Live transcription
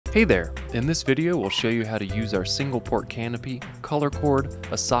Hey there! In this video we'll show you how to use our single port canopy, color cord,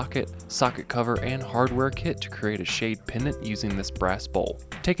 a socket, socket cover, and hardware kit to create a shade pendant using this brass bowl.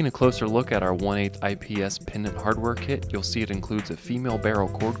 Taking a closer look at our 1/8 IPS pendant hardware kit, you'll see it includes a female barrel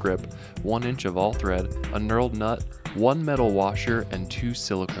cord grip, 1 inch of all thread, a knurled nut, 1 metal washer, and 2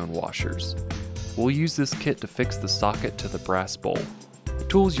 silicone washers. We'll use this kit to fix the socket to the brass bowl. The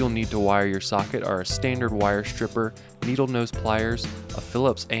tools you'll need to wire your socket are a standard wire stripper, needle nose pliers, a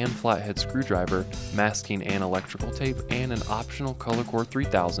Phillips and flathead screwdriver, masking and electrical tape, and an optional color cord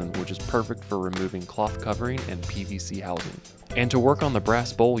 3000, which is perfect for removing cloth covering and PVC housing. And to work on the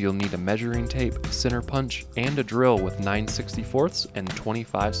brass bowl, you'll need a measuring tape, center punch, and a drill with 9/64 and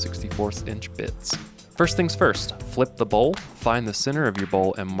 25/64 inch bits. First things first, flip the bowl, find the center of your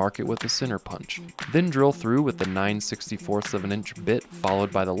bowl and mark it with a center punch. Then drill through with the 9/64 of an inch bit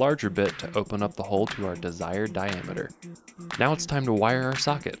followed by the larger bit to open up the hole to our desired diameter. Now it's time to wire our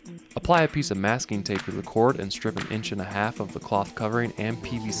socket. Apply a piece of masking tape to the cord and strip 1.5 inches of the cloth covering and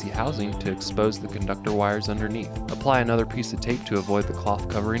PVC housing to expose the conductor wires underneath. Apply another piece of tape to avoid the cloth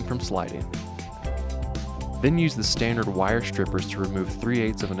covering from sliding. Then use the standard wire strippers to remove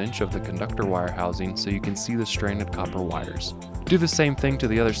 3/8 of an inch of the conductor wire housing so you can see the stranded copper wires. Do the same thing to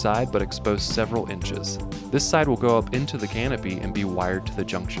the other side but expose several inches. This side will go up into the canopy and be wired to the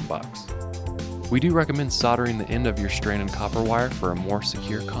junction box. We do recommend soldering the end of your stranded copper wire for a more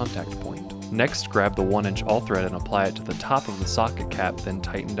secure contact point. Next, grab the 1 inch all thread and apply it to the top of the socket cap, then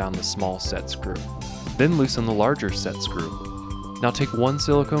tighten down the small set screw. Then loosen the larger set screw. Now take 1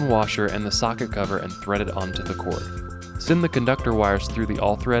 silicone washer and the socket cover and thread it onto the cord. Send the conductor wires through the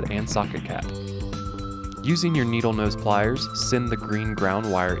all thread and socket cap. Using your needle nose pliers, send the green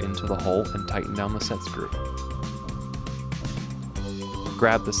ground wire into the hole and tighten down the set screw.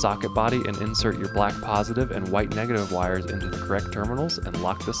 Grab the socket body and insert your black positive and white negative wires into the correct terminals and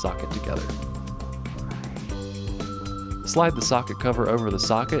lock the socket together. Slide the socket cover over the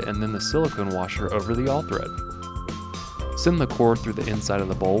socket and then the silicone washer over the all thread. Send the cord through the inside of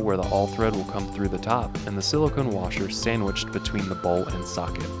the bowl where the all thread will come through the top and the silicone washer sandwiched between the bowl and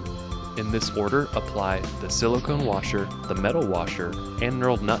socket. In this order, apply the silicone washer, the metal washer, and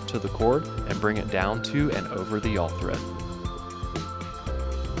knurled nut to the cord and bring it down to and over the all thread.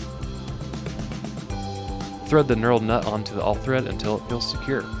 Thread the knurled nut onto the all thread until it feels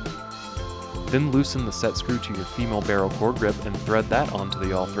secure. Then loosen the set screw to your female barrel cord grip and thread that onto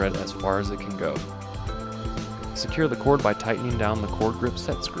the all thread as far as it can go. Secure the cord by tightening down the cord grip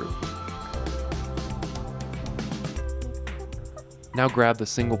set screw. Now grab the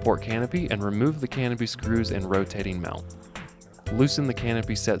single port canopy and remove the canopy screws and rotating mount. Loosen the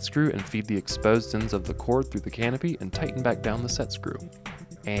canopy set screw and feed the exposed ends of the cord through the canopy and tighten back down the set screw.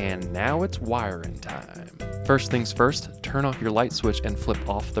 And now it's wiring time. First things first, turn off your light switch and flip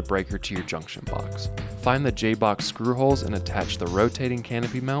off the breaker to your junction box. Find the J-box screw holes and attach the rotating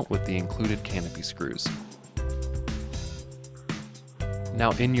canopy mount with the included canopy screws.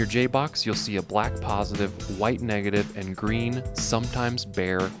 Now in your J-box, you'll see a black positive, white negative, and green, sometimes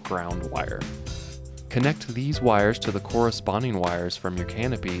bare, ground wire. Connect these wires to the corresponding wires from your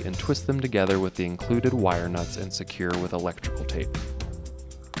canopy and twist them together with the included wire nuts and secure with electrical tape.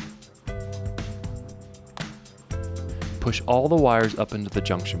 Push all the wires up into the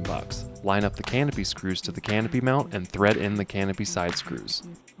junction box. Line up the canopy screws to the canopy mount and thread in the canopy side screws.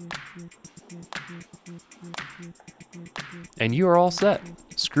 And you are all set.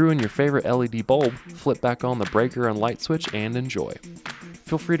 Screw in your favorite LED bulb, flip back on the breaker and light switch, and enjoy.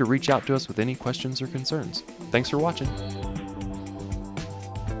 Feel free to reach out to us with any questions or concerns. Thanks for watching.